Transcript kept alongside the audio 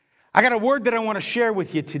I got a word that I want to share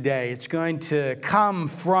with you today. It's going to come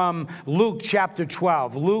from Luke chapter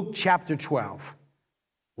 12. Luke chapter 12.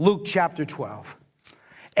 Luke chapter 12.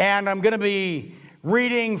 And I'm going to be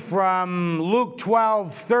reading from Luke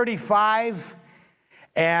 12:35.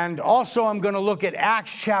 And also I'm going to look at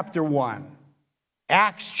Acts chapter 1.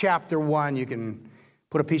 Acts chapter 1. You can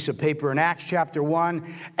put a piece of paper in Acts chapter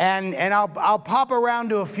 1. And I'll pop around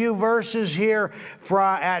to a few verses here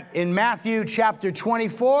in Matthew chapter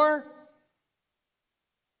 24.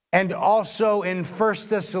 And also in 1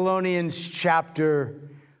 Thessalonians chapter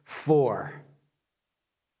 4.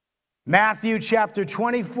 Matthew chapter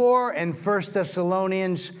 24 and 1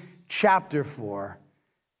 Thessalonians chapter 4.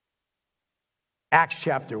 Acts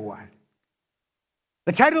chapter 1.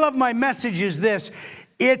 The title of my message is this: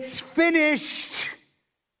 It's finished,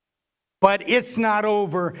 but it's not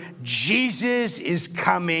over. Jesus is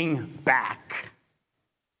coming back.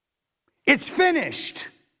 It's finished,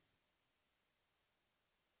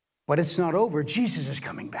 but it's not over. Jesus is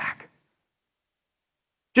coming back.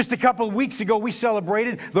 Just a couple of weeks ago, we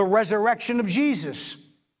celebrated the resurrection of Jesus.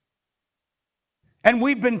 And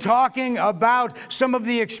we've been talking about some of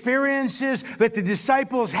the experiences that the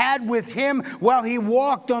disciples had with him while he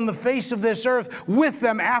walked on the face of this earth with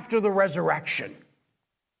them after the resurrection.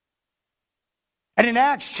 And in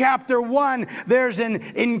Acts chapter 1, there's an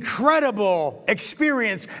incredible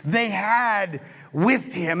experience they had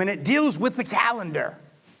with him, and it deals with the calendar.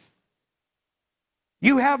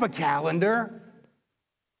 You have a calendar.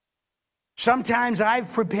 Sometimes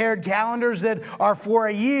I've prepared calendars that are for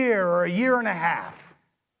a year or a year and a half.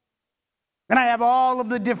 And I have all of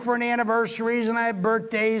the different anniversaries, and I have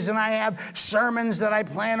birthdays, and I have sermons that I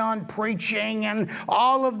plan on preaching, and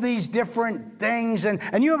all of these different things.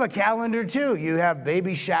 And you have a calendar too. You have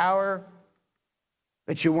baby shower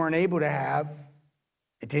that you weren't able to have.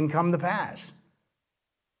 It didn't come to pass.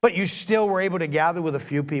 But you still were able to gather with a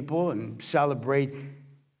few people and celebrate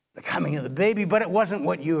the coming of the baby, but it wasn't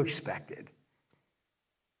what you expected.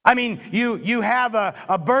 I mean, you have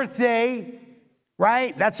a birthday,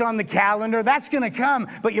 right? That's on the calendar. That's going to come,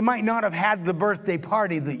 but you might not have had the birthday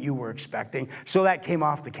party that you were expecting, so that came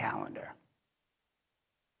off the calendar.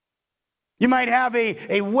 You might have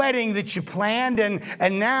a wedding that you planned,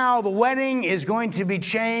 and now the wedding is going to be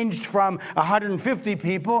changed from 150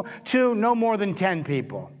 people to no more than 10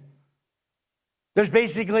 people. There's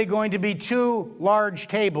basically going to be 2 large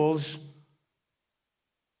tables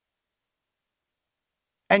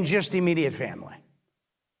and just immediate family.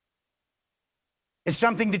 It's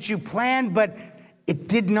something that you planned, but it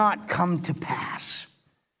did not come to pass.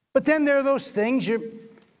 But then there are those things. You're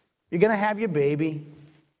going to have your baby.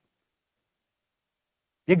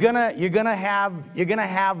 You're gonna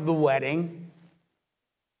have the wedding.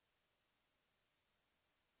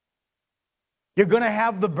 You're going to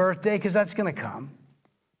have the birthday, because that's going to come.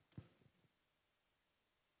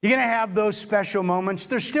 You're going to have those special moments.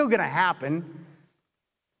 They're still going to happen.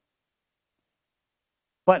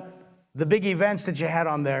 But the big events that you had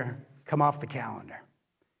on there come off the calendar.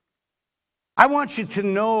 I want you to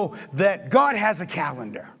know that God has a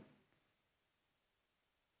calendar.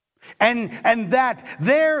 And that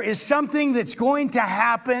there is something that's going to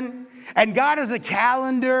happen. And God has a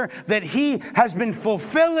calendar that he has been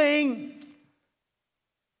fulfilling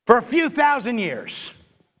for a few thousand years.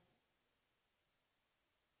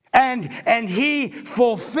 And he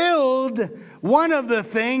fulfilled one of the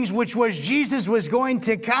things, which was Jesus was going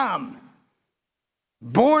to come,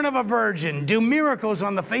 born of a virgin, do miracles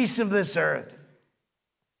on the face of this earth,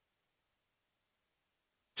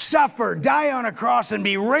 suffer, die on a cross, and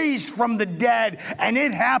be raised from the dead. And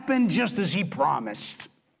it happened just as he promised.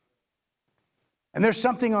 And there's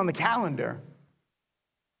something on the calendar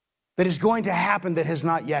that is going to happen that has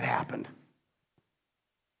not yet happened.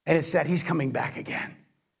 And it's that he's coming back again.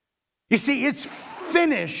 You see, it's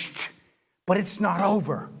finished, but it's not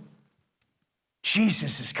over.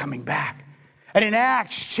 Jesus is coming back. And in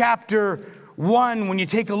Acts chapter 1, when you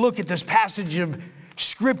take a look at this passage of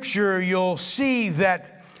Scripture, you'll see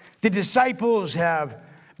that the disciples have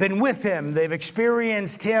been with him. They've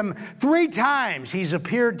experienced him 3 times. He's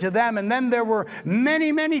appeared to them. And then there were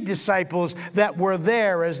many, many disciples that were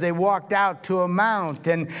there as they walked out to a mount.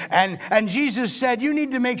 And Jesus said, you need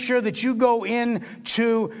to make sure that you go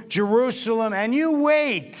into Jerusalem and you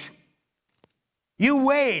wait. You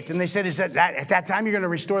wait. And they said, is that at that time you're going to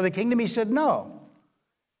restore the kingdom? He said, no.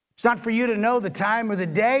 It's not for you to know the time or the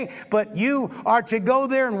day, but you are to go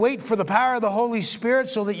there and wait for the power of the Holy Spirit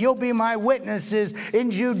so that you'll be my witnesses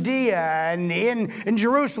in Judea and in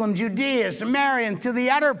Jerusalem, Judea, Samaria, and to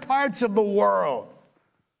the utter parts of the world.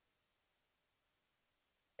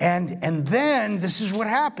 And then this is what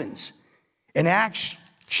happens. In Acts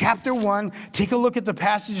chapter 1, take a look at the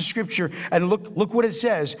passage of Scripture and look what it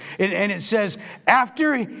says. And it says,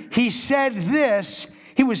 after he said this,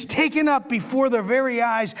 he was taken up before their very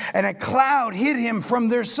eyes, and a cloud hid him from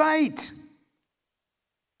their sight.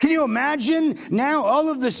 Can you imagine now all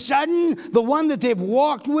of a sudden the one that they've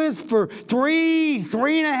walked with for three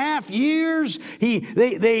and a half years,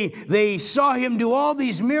 they saw him do all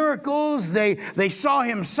these miracles. They saw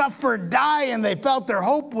him suffer, die, and they felt their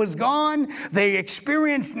hope was gone. They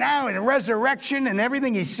experienced now a resurrection, and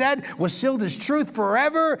everything he said was sealed as truth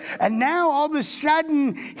forever. And now all of a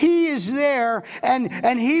sudden he is there,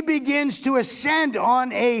 and he begins to ascend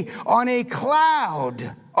on a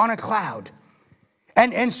cloud.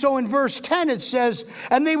 And so in verse 10 it says,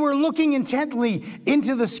 and they were looking intently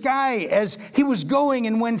into the sky as he was going,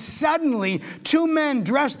 and when suddenly 2 men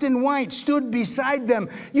dressed in white stood beside them.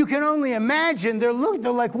 You can only imagine, they're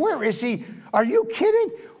like, where is he? Are you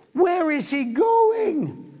kidding? Where is he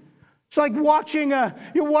going? It's like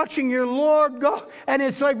you're watching your Lord go, and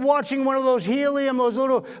it's like watching one of those helium,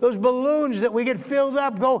 those balloons that we get filled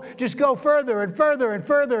up, just go further and further and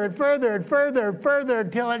further and further and further and further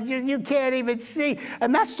until you can't even see.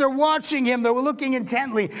 And they're watching him, they're looking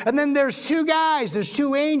intently. And then there's 2 guys, there's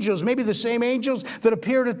 2 angels, maybe the same angels that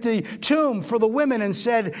appeared at the tomb for the women and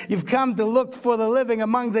said, you've come to look for the living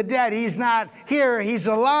among the dead. He's not here, he's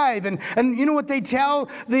alive. And you know what they tell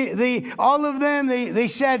all of them?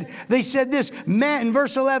 They said this, men, in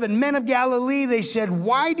verse 11, men of Galilee, they said,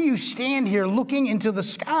 why do you stand here looking into the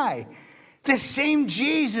sky? This same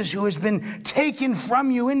Jesus who has been taken from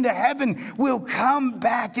you into heaven will come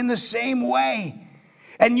back in the same way.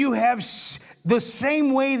 And you have the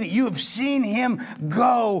same way that you have seen him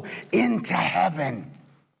go into heaven.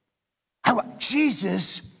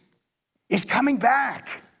 Jesus is coming back.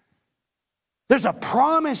 There's a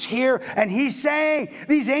promise here, and these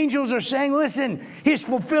angels are saying, listen, he's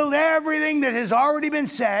fulfilled everything that has already been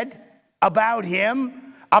said about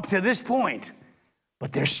him up to this point.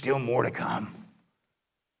 But there's still more to come.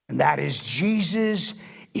 And that is Jesus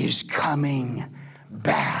is coming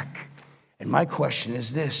back. And my question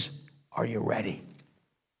is this, are you ready?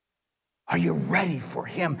 Are you ready for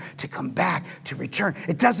him to come back, to return?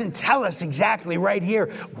 It doesn't tell us exactly right here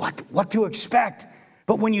what to expect.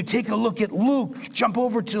 But when you take a look at Luke, jump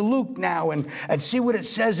over to Luke now and see what it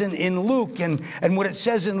says in Luke and what it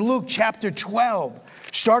says in Luke chapter 12,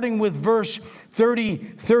 starting with verse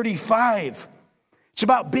 35. It's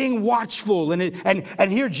about being watchful.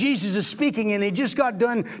 And here Jesus is speaking, and he just got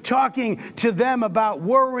done talking to them about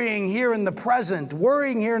worrying here in the present.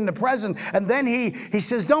 And then he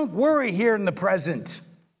says, don't worry here in the present.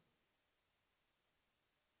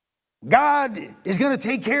 God is going to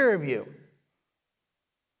take care of you.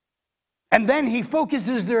 And then he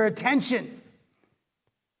focuses their attention.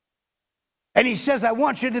 And he says, I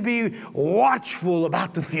want you to be watchful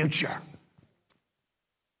about the future.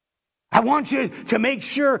 I want you to make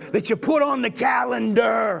sure that you put on the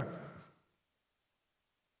calendar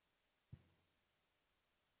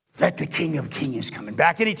that the King of Kings is coming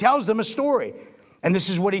back. And he tells them a story. And this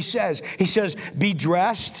is what he says. He says, be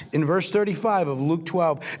dressed, in verse 35 of Luke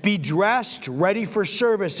 12, be dressed, ready for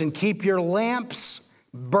service, and keep your lamps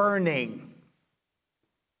burning.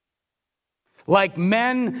 Like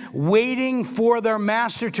men waiting for their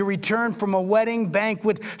master to return from a wedding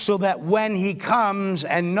banquet, so that when he comes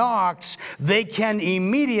and knocks, they can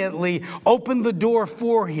immediately open the door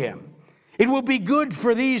for him. It will be good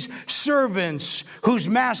for these servants whose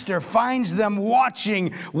master finds them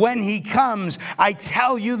watching when he comes. I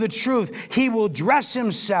tell you the truth, he will dress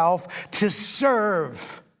himself to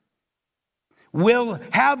serve. Will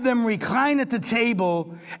have them recline at the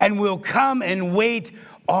table, and will come and wait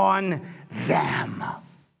on them.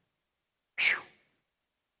 Whew.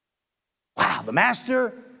 Wow, the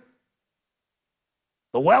master,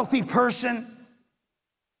 the wealthy person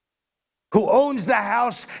who owns the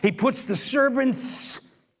house, he puts the servants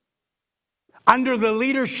under the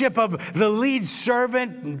leadership of the lead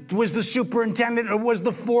servant. It was the superintendent, it was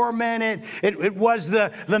the foreman, it was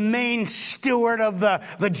the main steward of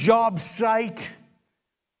the job site.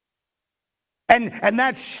 And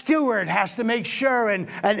that steward has to make sure and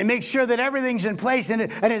make sure that everything's in place. And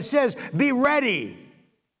it says, be ready.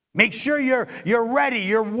 Make sure you're ready,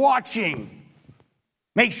 you're watching.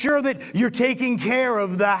 Make sure that you're taking care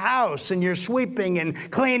of the house and you're sweeping and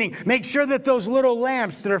cleaning. Make sure that those little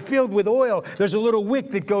lamps that are filled with oil, there's a little wick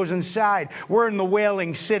that goes inside. We're in the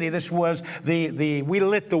Whaling City. This was we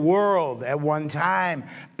lit the world at one time.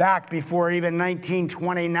 Back before even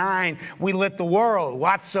 1929, we lit the world.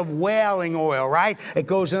 Lots of whaling oil, right? It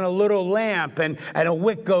goes in a little lamp and a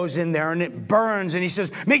wick goes in there and it burns. And he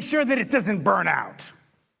says, make sure that it doesn't burn out.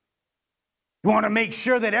 You want to make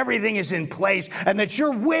sure that everything is in place and that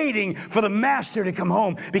you're waiting for the master to come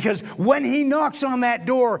home, because when he knocks on that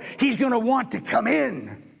door, he's going to want to come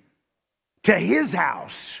in to his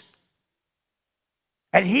house.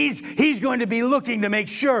 And he's going to be looking to make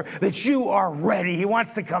sure that you are ready. He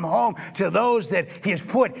wants to come home to those that he has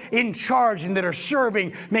put in charge and that are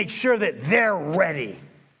serving, make sure that they're ready.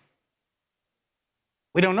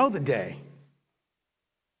 We don't know the day.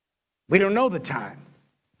 We don't know the time.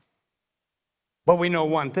 But we know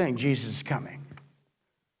one thing, Jesus is coming.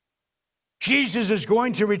 Jesus is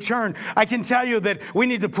going to return. I can tell you that we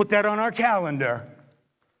need to put that on our calendar.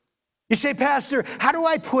 You say, Pastor, how do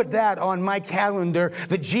I put that on my calendar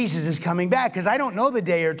that Jesus is coming back? Because I don't know the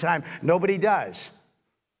day or time. Nobody does.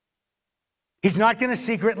 He's not going to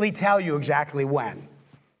secretly tell you exactly when.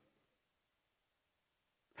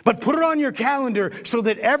 But put it on your calendar so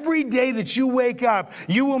that every day that you wake up,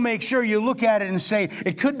 you will make sure you look at it and say,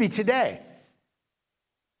 it could be today.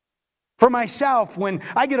 For myself, when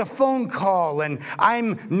I get a phone call and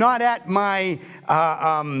I'm not at my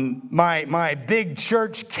big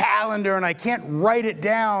church calendar and I can't write it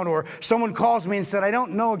down, or someone calls me and said, I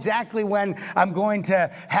don't know exactly when I'm going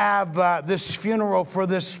to have this funeral for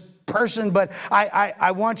this person, but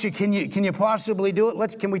I want you, can you possibly do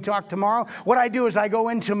it? Can we talk tomorrow? What I do is I go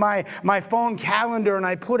into my phone calendar and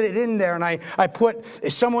I put it in there, and I put,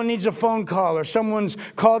 if someone needs a phone call, or someone's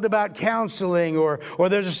called about counseling, or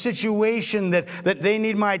there's a situation that they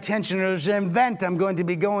need my attention, or there's an event I'm going to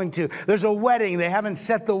be going to, there's a wedding, they haven't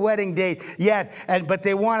set the wedding date yet, but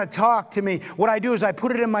they want to talk to me. What I do is I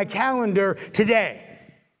put it in my calendar today.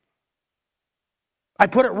 I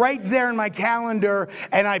put it right there in my calendar,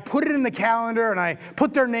 and I put it in the calendar, and I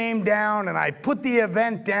put their name down, and I put the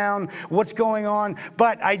event down, what's going on,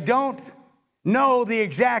 but I don't know the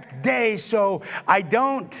exact day, so I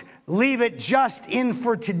don't leave it just in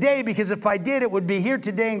for today, because if I did, it would be here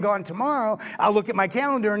today and gone tomorrow. I'll look at my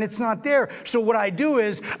calendar and it's not there. So what I do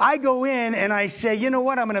is I go in and I say, you know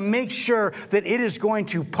what, I'm going to make sure that it is going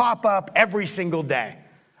to pop up every single day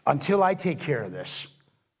until I take care of this.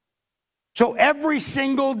 So every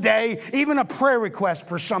single day, even a prayer request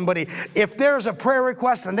for somebody, if there's a prayer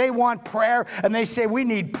request and they want prayer and they say we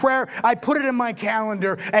need prayer, I put it in my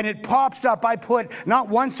calendar and it pops up. I put not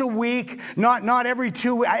once a week, not every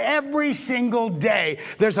 2 weeks, every single day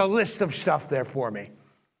there's a list of stuff there for me,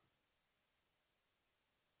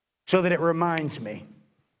 so that it reminds me.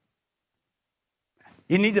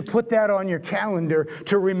 You need to put that on your calendar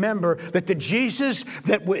to remember that the Jesus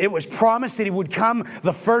that it was promised that he would come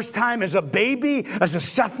the first time as a baby, as a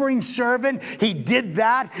suffering servant. He did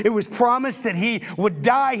that. It was promised that he would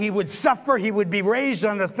die, he would suffer, he would be raised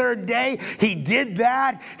on the third day. He did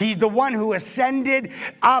that. He's the one who ascended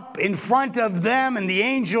up in front of them, and the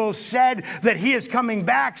angels said that he is coming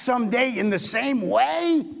back someday in the same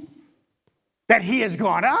way that he has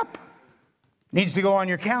gone up. Needs to go on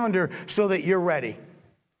your calendar so that you're ready.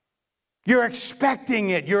 You're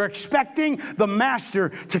expecting it. You're expecting the master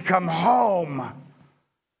to come home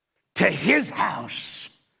to his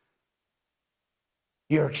house.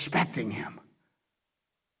 You're expecting him.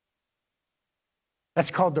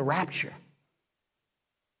 That's called the rapture.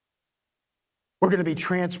 We're going to be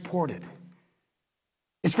transported.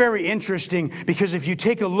 It's very interesting, because if you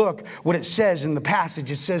take a look what it says in the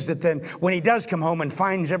passage, it says that then when he does come home and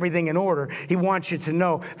finds everything in order, he wants you to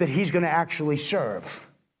know that he's going to actually serve.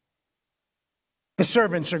 The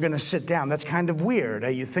servants are going to sit down. That's kind of weird.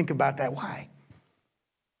 You think about that. Why?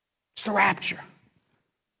 It's the rapture.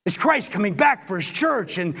 It's Christ coming back for his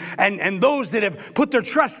church, and those that have put their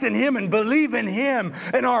trust in him and believe in him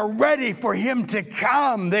and are ready for him to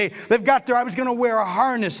come. They've got their, I was going to wear a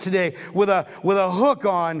harness today with a hook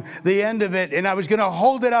on the end of it, and I was going to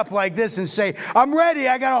hold it up like this and say, I'm ready.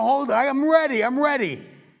 I got to hold it. I'm ready. I'm ready.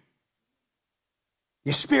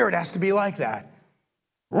 Your spirit has to be like that.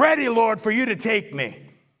 Ready, Lord, for you to take me.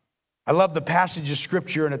 I love the passage of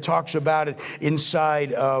Scripture, and it talks about it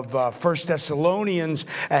inside of 1 Thessalonians,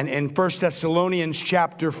 and in 1 Thessalonians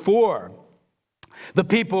chapter 4. The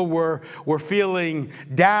people were feeling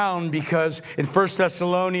down because in 1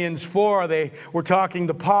 Thessalonians 4, they were talking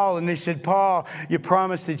to Paul and they said, Paul, you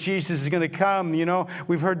promised that Jesus is going to come. You know,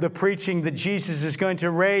 we've heard the preaching that Jesus is going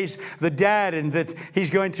to raise the dead and that he's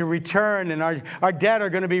going to return and our dead are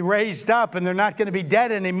going to be raised up and they're not going to be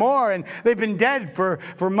dead anymore. And they've been dead for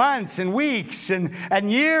months and weeks and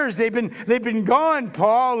years. They've been gone,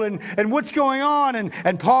 Paul. And what's going on?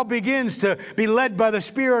 And Paul begins to be led by the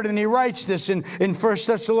Spirit, and he writes this in 1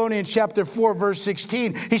 Thessalonians chapter 4, verse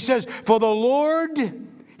 16. He says, for the Lord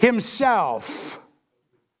himself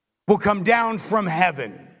will come down from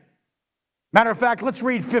heaven. Matter of fact, let's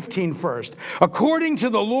read 15 first. According to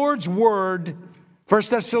the Lord's word, 1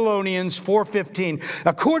 Thessalonians 4:15,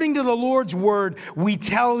 according to the Lord's word, we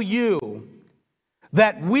tell you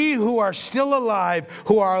that we who are still alive,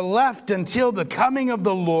 who are left until the coming of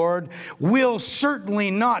the Lord, will certainly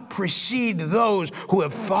not precede those who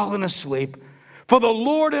have fallen asleep. For the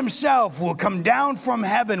Lord himself will come down from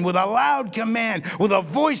heaven with a loud command, with a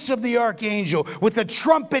voice of the archangel, with the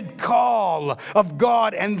trumpet call of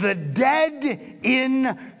God, and the dead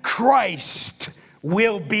in Christ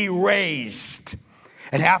will be raised.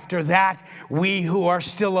 And after that, we who are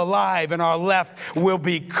still alive and are left will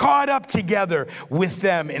be caught up together with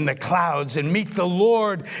them in the clouds and meet the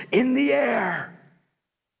Lord in the air.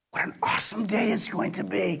 What an awesome day it's going to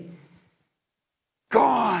be.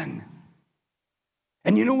 Gone.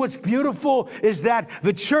 And you know what's beautiful is that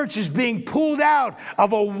the church is being pulled out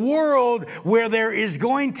of a world where there is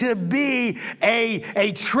going to be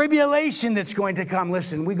a tribulation that's going to come.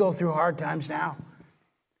 Listen, we go through hard times now.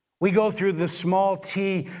 We go through the small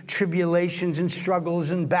t tribulations and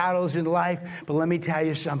struggles and battles in life. But let me tell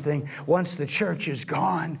you something. Once the church is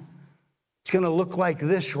gone, it's going to look like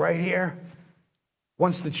this right here.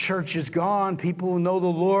 Once the church is gone, people who know the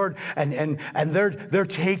Lord and they're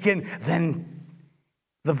taken, then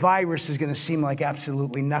the virus is going to seem like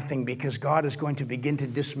absolutely nothing, because God is going to begin to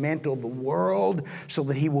dismantle the world so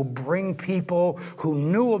that he will bring people who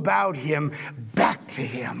knew about him back to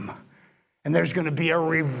him. And there's going to be a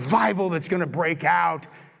revival that's going to break out.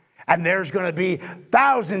 And there's going to be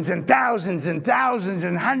thousands and thousands and thousands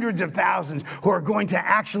and hundreds of thousands who are going to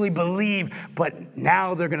actually believe, but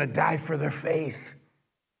now they're going to die for their faith.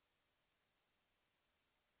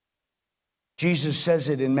 Jesus says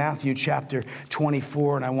it in Matthew chapter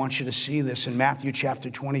 24, and I want you to see this in Matthew chapter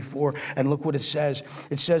 24. And look what it says.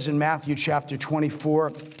 It says in Matthew chapter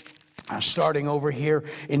 24, starting over here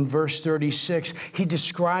in verse 36, he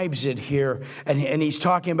describes it here. And he's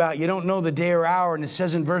talking about, you don't know the day or hour. And it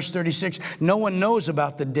says in verse 36, no one knows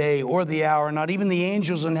about the day or the hour, not even the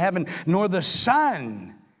angels in heaven, nor the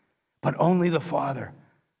Son, but only the Father.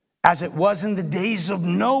 As it was in the days of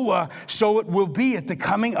Noah, so it will be at the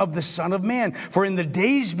coming of the Son of Man. For in the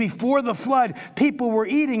days before the flood, people were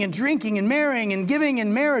eating and drinking and marrying and giving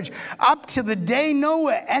in marriage up to the day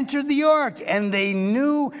Noah entered the ark. And they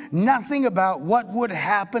knew nothing about what would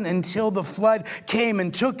happen until the flood came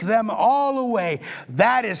and took them all away.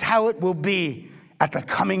 That is how it will be at the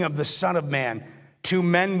coming of the Son of Man. 2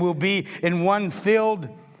 men will be in one field,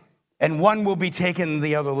 and one will be taken and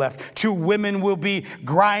the other left. 2 women will be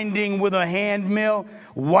grinding with a hand mill.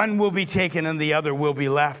 One will be taken and the other will be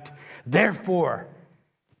left. Therefore,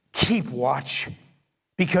 keep watch,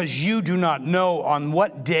 because you do not know on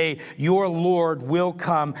what day your Lord will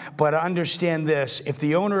come. But understand this, if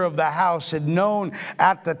the owner of the house had known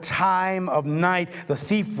at the time of night the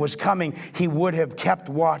thief was coming, he would have kept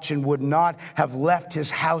watch and would not have left his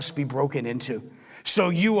house be broken into. So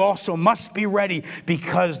you also must be ready,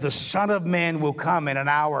 because the Son of Man will come in an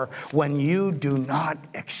hour when you do not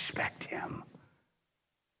expect him.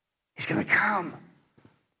 He's going to come.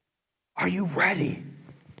 Are you ready?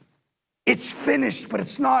 It's finished, but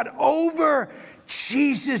it's not over.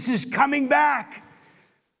 Jesus is coming back.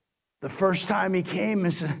 The first time he came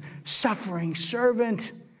as a suffering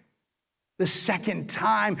servant. The second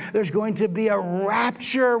time, there's going to be a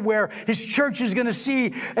rapture where his church is going to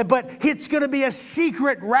see, but it's going to be a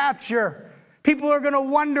secret rapture. People are going to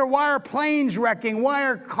wonder, why are planes wrecking? Why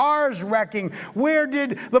are cars wrecking? Where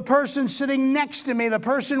did the person sitting next to me, the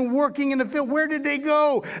person working in the field, where did they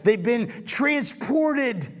go? They've been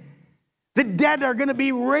transported. The dead are going to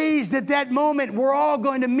be raised at that moment. We're all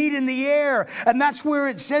going to meet in the air. And that's where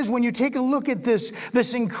it says, when you take a look at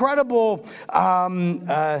this incredible,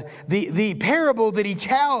 the parable that he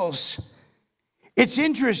tells, it's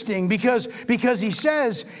interesting because he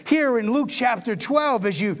says here in Luke chapter 12,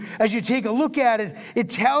 as you take a look at it, it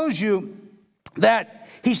tells you that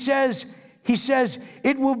he says, he says,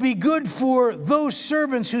 it will be good for those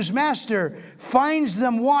servants whose master finds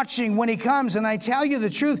them watching when he comes. And I tell you the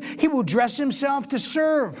truth, he will dress himself to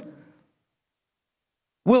serve.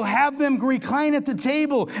 We'll have them recline at the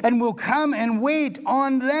table and we'll come and wait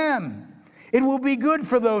on them. It will be good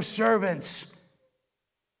for those servants.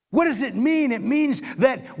 What does it mean? It means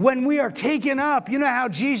that when we are taken up, you know how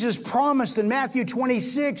Jesus promised in Matthew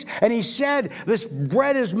 26, and he said, this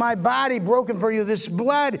bread is my body broken for you. This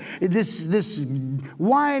blood, this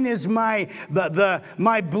wine is my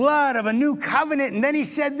blood of a new covenant. And then he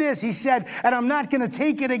said this, he said, and I'm not going to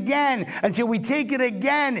take it again until we take it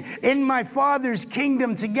again in my Father's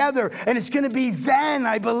kingdom together. And it's going to be then,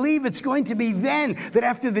 I believe it's going to be then, that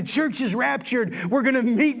after the church is raptured, we're going to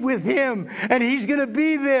meet with him, and he's going to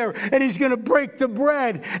be there. And he's going to break the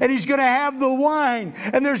bread and he's going to have the wine.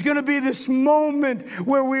 And there's going to be this moment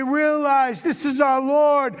where we realize this is our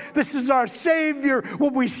Lord. This is our Savior.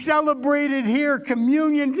 What we celebrated here,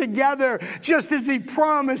 communion together, just as he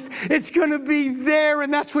promised, it's going to be there.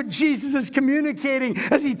 And that's what Jesus is communicating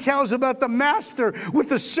as he tells about the master with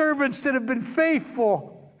the servants that have been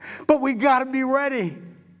faithful. But we got to be ready.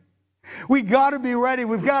 We got to be ready.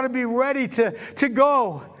 We've got to be ready to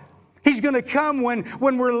go. He's going to come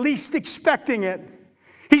when we're least expecting it.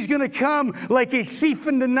 He's going to come like a thief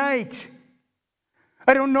in the night.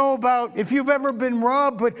 I don't know about if you've ever been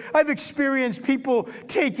robbed, but I've experienced people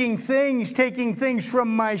taking things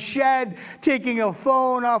from my shed, taking a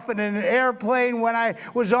phone off in an airplane when I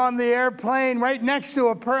was on the airplane right next to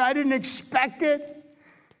a person. I didn't expect it.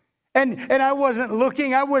 And I wasn't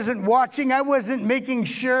looking, I wasn't watching, I wasn't making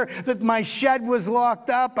sure that my shed was locked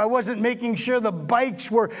up. I wasn't making sure the bikes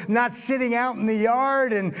were not sitting out in the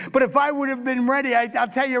yard. But if I would have been ready, I'll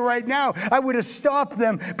tell you right now, I would have stopped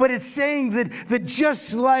them. But it's saying that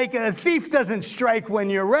just like a thief doesn't strike when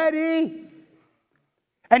you're ready,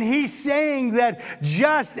 and he's saying that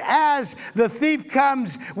just as the thief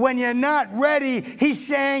comes when you're not ready, he's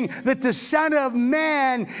saying that the Son of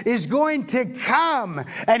Man is going to come.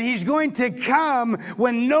 And he's going to come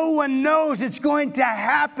when no one knows it's going to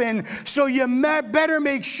happen. So you better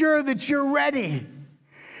make sure that you're ready.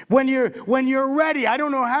 When you're ready, I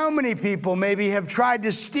don't know how many people maybe have tried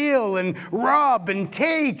to steal and rob and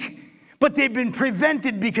take, but they've been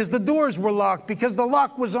prevented because the doors were locked, because the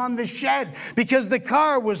lock was on the shed, because the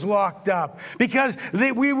car was locked up, because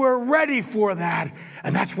we were ready for that.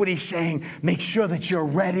 And that's what he's saying. Make sure that you're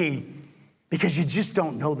ready, because you just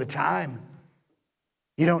don't know the time.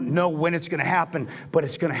 You don't know when it's going to happen, but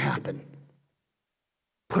it's going to happen.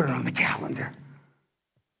 Put it on the calendar.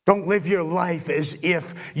 Don't live your life as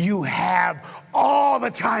if you have all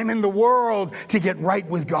the time in the world to get right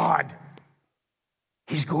with God.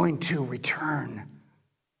 He's going to return.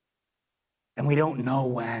 And we don't know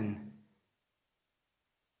when.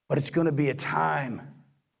 But it's going to be a time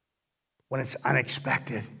when it's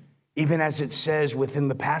unexpected. Even as it says within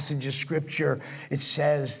the passage of Scripture, it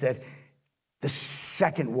says that the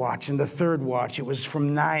second watch and the third watch, it was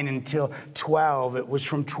from 9 until 12. It was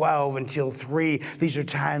from 12 until 3. These are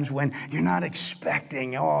times when you're not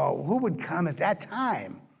expecting, oh, who would come at that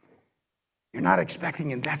time? You're not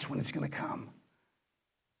expecting, and that's when it's going to come.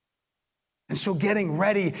 And so getting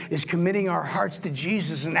ready is committing our hearts to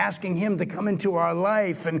Jesus and asking him to come into our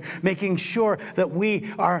life and making sure that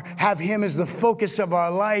we have him as the focus of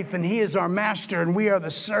our life, and he is our master and we are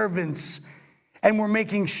the servants. And we're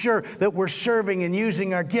making sure that we're serving and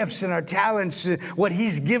using our gifts and our talents, what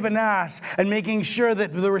he's given us, and making sure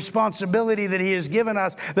that the responsibility that he has given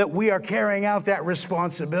us, that we are carrying out that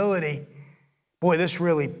responsibility. Boy, this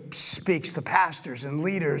really speaks to pastors and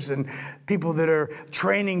leaders and people that are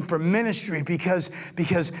training for ministry, because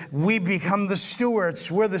we become the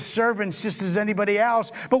stewards. We're the servants just as anybody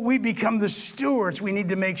else, but we become the stewards. We need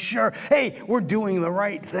to make sure, hey, we're doing the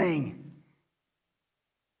right thing.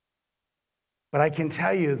 But I can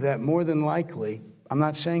tell you that more than likely, I'm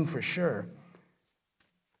not saying for sure,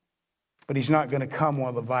 but he's not going to come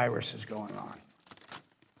while the virus is going on.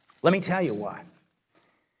 Let me tell you why.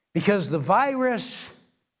 Because the virus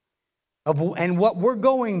and what we're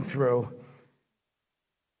going through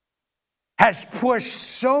has pushed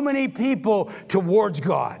so many people towards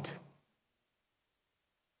God.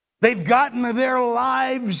 They've gotten their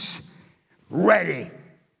lives ready.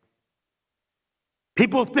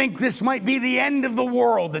 People think this might be the end of the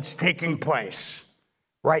world that's taking place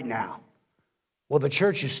right now. Well, the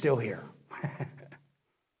church is still here.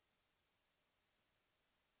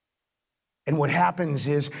 And what happens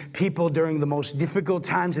is people during the most difficult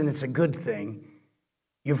times, and it's a good thing,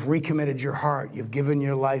 You've recommitted your heart. You've given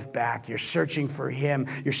your life back. You're searching for him.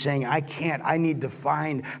 You're saying, I can't. I need to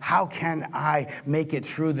find. How can I make it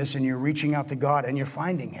through this? And you're reaching out to God and you're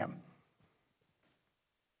finding him.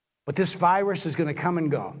 But this virus is going to come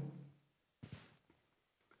and go.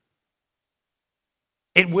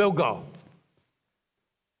 It will go.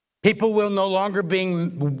 People will no longer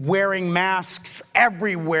be wearing masks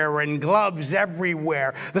everywhere and gloves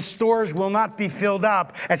everywhere. The stores will not be filled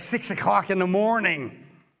up at 6 o'clock in the morning.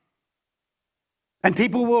 And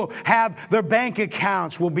people will have their bank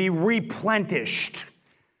accounts will be replenished.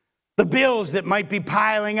 The bills that might be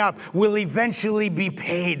piling up will eventually be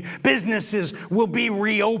paid. Businesses will be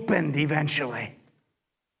reopened eventually.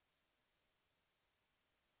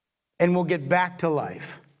 And we'll get back to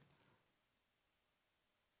life.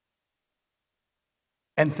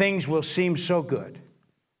 And things will seem so good.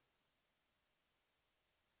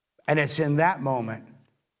 And it's in that moment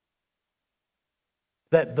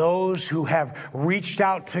that those who have reached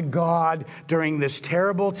out to God during this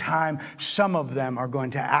terrible time, some of them are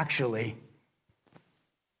going to actually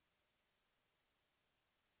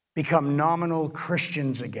become nominal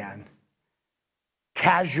Christians again,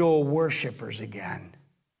 casual worshipers again,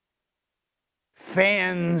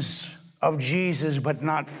 fans of Jesus but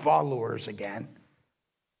not followers again.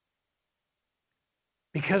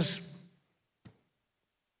 Because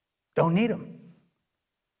don't need him.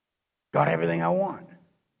 Got everything I want.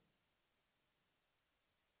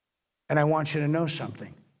 And I want you to know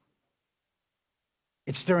something.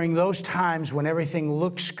 It's during those times when everything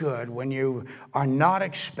looks good, when you are not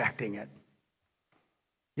expecting it.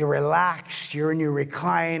 You're relaxed, you're in your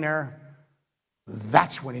recliner.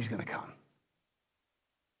 That's when he's going to come.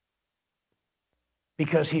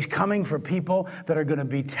 Because he's coming for people that are going to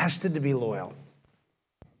be tested to be loyal.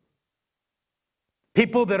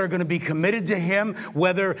 People that are going to be committed to him,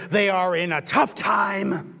 whether they are in a tough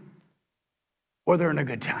time or they're in a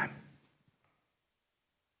good time.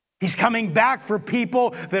 He's coming back for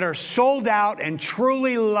people that are sold out and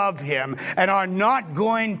truly love him and are not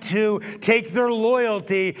going to take their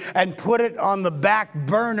loyalty and put it on the back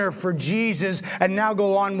burner for Jesus and now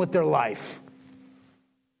go on with their life.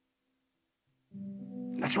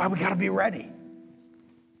 That's why we got to be ready.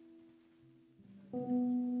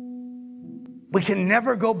 We can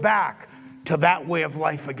never go back to that way of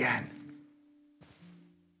life again.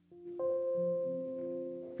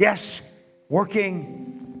 Yes, working.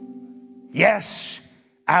 Yes,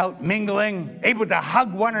 out mingling, able to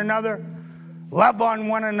hug one another, love on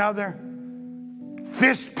one another,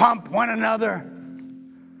 fist pump one another,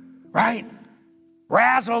 right?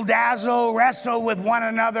 Razzle dazzle, wrestle with one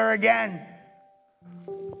another again.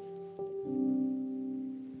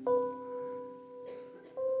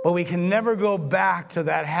 But we can never go back to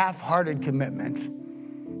that half-hearted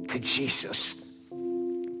commitment to Jesus.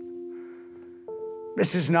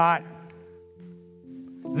 This is not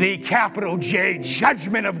the capital J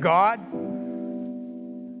judgment of God.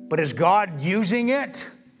 But is God using it?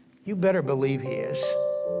 You better believe he is.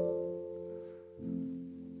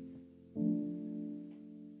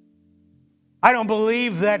 I don't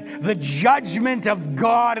believe that the judgment of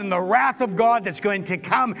God and the wrath of God that's going to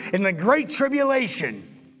come in the great tribulation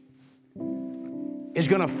is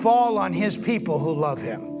going to fall on his people who love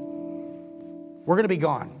him. We're going to be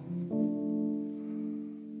gone.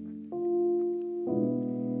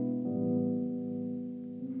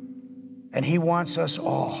 And he wants us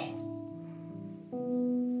all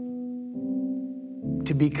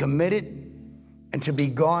to be committed and to be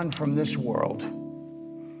gone from this world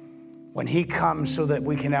when he comes so that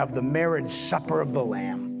we can have the marriage supper of the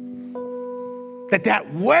Lamb.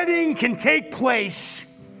 That wedding can take place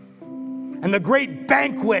and the great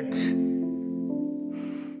banquet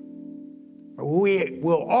where we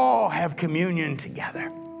will all have communion together.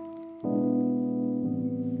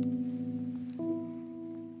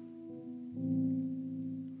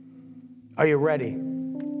 Are you ready?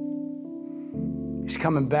 He's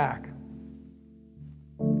coming back.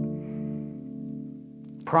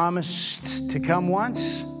 Promised to come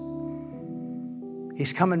once.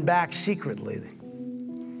 He's coming back secretly.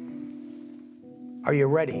 Are you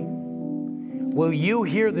ready? Will you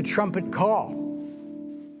hear the trumpet call?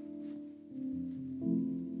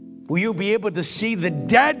 Will you be able to see the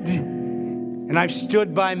dead? And I've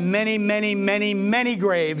stood by many, many, many, many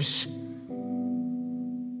graves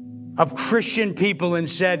of Christian people and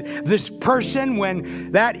said, this person,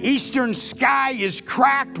 when that eastern sky is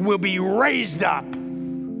cracked, will be raised up.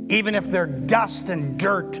 Even if they're dust and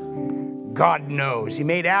dirt, God knows. He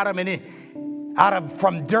made Adam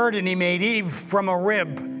from dirt, and he made Eve from a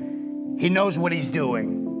rib. He knows what he's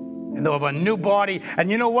doing. And they'll have a new body. And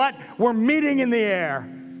you know what? We're meeting in the air.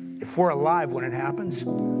 If we're alive when it happens.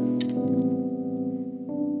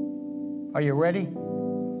 Are you ready?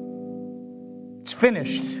 It's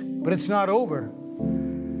finished, but it's not over.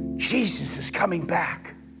 Jesus is coming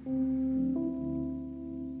back.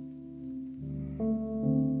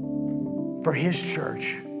 For his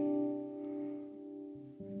church.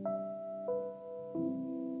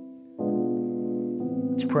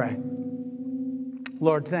 Let's pray.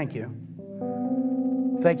 Lord, thank you.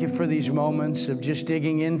 Thank you for these moments of just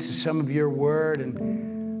digging into some of your word.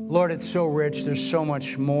 And Lord, it's so rich. There's so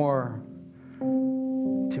much more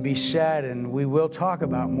to be said, and we will talk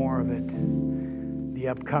about more of it the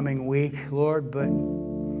upcoming week, Lord. But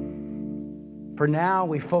for now,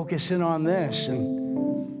 we focus in on this. And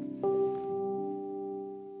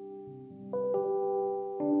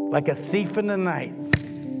like a thief in the night,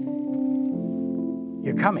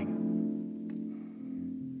 you're coming.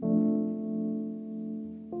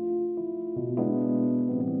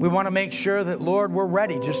 We want to make sure that, Lord, we're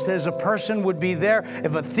ready, just as a person would be there.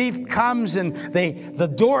 If a thief comes and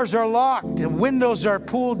the doors are locked, the windows are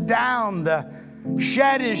pulled down, the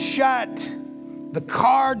shed is shut, the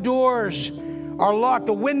car doors are locked,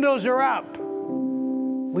 the windows are up.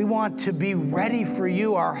 We want to be ready for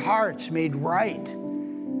you, our hearts made right,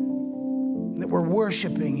 that we're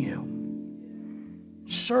worshiping you,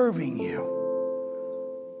 serving you,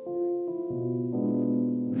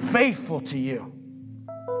 faithful to you,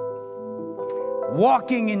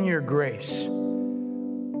 walking in your grace.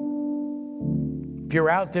 If you're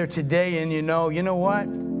out there today and you know what?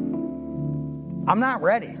 I'm not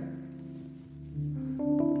ready.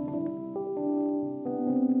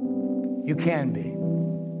 You can be.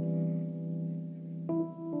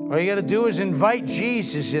 All you got to do is invite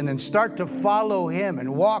Jesus in and start to follow him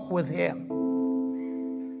and walk with him.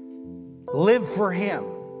 Live for him.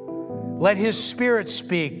 Let his Spirit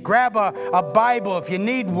speak. Grab a Bible. If you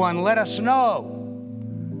need one, let us know.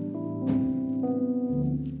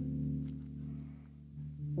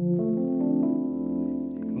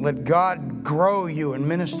 Let God grow you and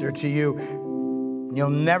minister to you. You'll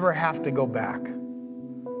never have to go back.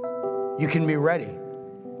 You can be ready.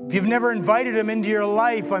 If you've never invited him into your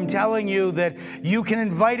life, I'm telling you that you can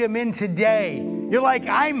invite him in today. You're like,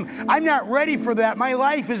 I'm not ready for that. My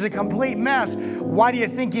life is a complete mess. Why do you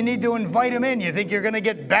think you need to invite him in? You think you're going to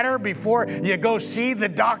get better before you go see the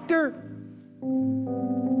doctor?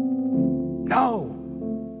 No.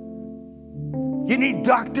 You need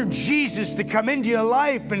Dr. Jesus to come into your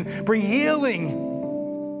life and bring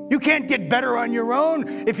healing. You can't get better on your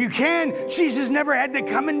own. If you can, Jesus never had to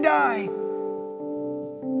come and die.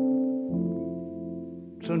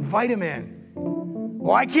 So invite him in.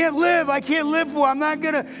 Well, I can't live. Well, I'm not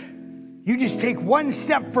going to. You just take one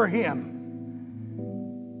step for him.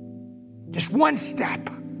 Just one step.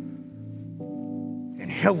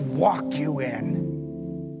 And he'll walk you in.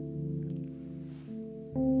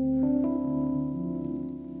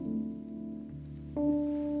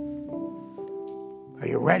 Are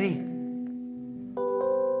you ready?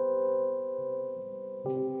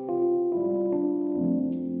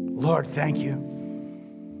 Lord, thank you.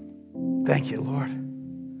 Thank you, Lord.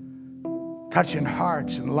 Touching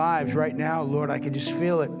hearts and lives right now, Lord. I could just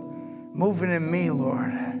feel it moving in me,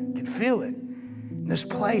 Lord. I could feel it in this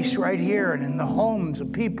place right here and in the homes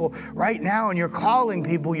of people right now. And you're calling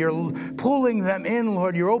people. You're pulling them in,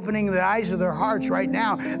 Lord. You're opening the eyes of their hearts right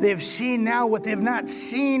now. They've seen now what they've not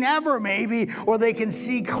seen ever, maybe, or they can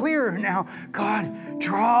see clearer now. God,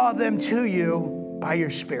 draw them to you by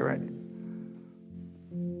your Spirit.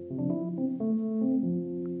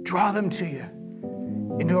 Draw them to you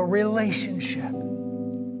into a relationship.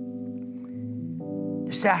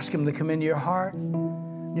 Just ask him to come into your heart.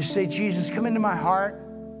 Just say, Jesus, come into my heart.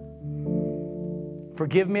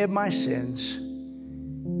 Forgive me of my sins.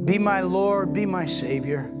 Be my Lord, be my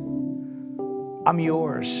Savior. I'm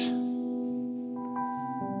yours.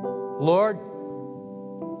 Lord,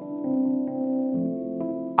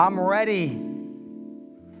 I'm ready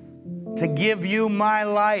to give you my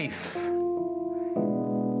life.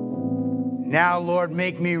 Now, Lord,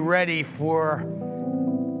 make me ready for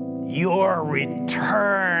your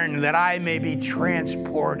return, that I may be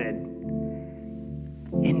transported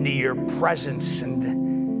into your presence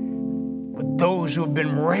and with those who have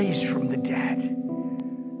been raised from the dead.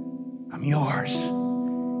 I'm yours.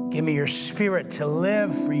 Give me your Spirit to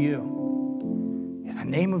live for you. In the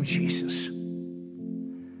name of Jesus,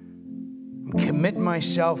 I'm committing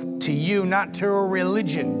myself to you, not to a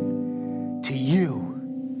religion, to you.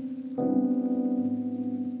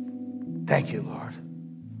 Thank you, Lord.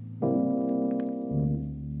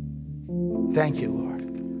 Thank you, Lord.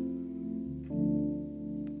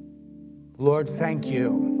 Lord, thank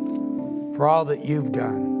you for all that you've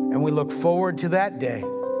done. And we look forward to that day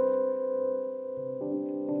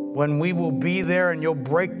when we will be there and you'll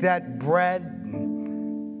break that bread.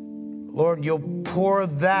 And Lord, you'll pour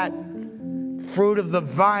that fruit of the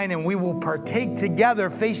vine and we will partake together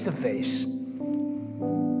face to face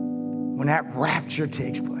when that rapture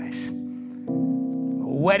takes place. A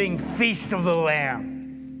wedding feast of the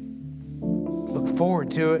Lamb. Look forward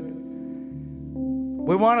to it.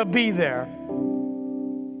 We want to be there.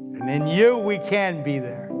 And in you, we can be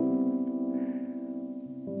there.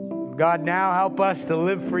 God, now help us to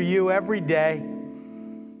live for you every day.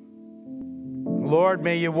 Lord,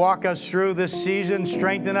 may you walk us through this season,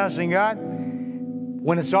 strengthen us. And God,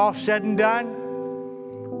 when it's all said and done,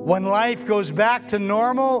 when life goes back to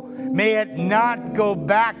normal, may it not go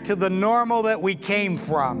back to the normal that we came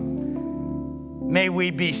from. May we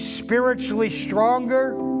be spiritually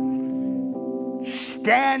stronger,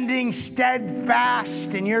 standing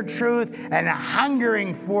steadfast in your truth and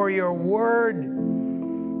hungering for your word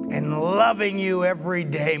and loving you every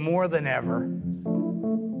day more than ever.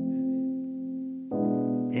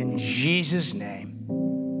 In Jesus' name,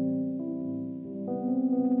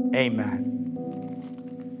 amen.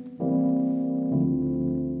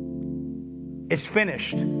 It's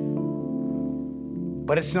finished,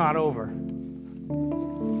 but it's not over.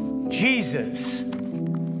 Jesus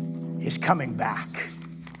is coming back.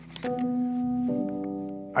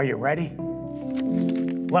 Are you ready?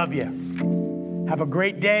 Love you. Have a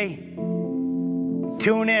great day.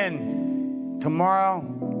 Tune in tomorrow,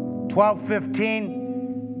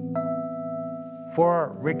 12:15,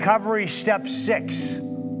 for Recovery Step 6.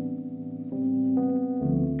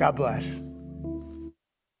 God bless.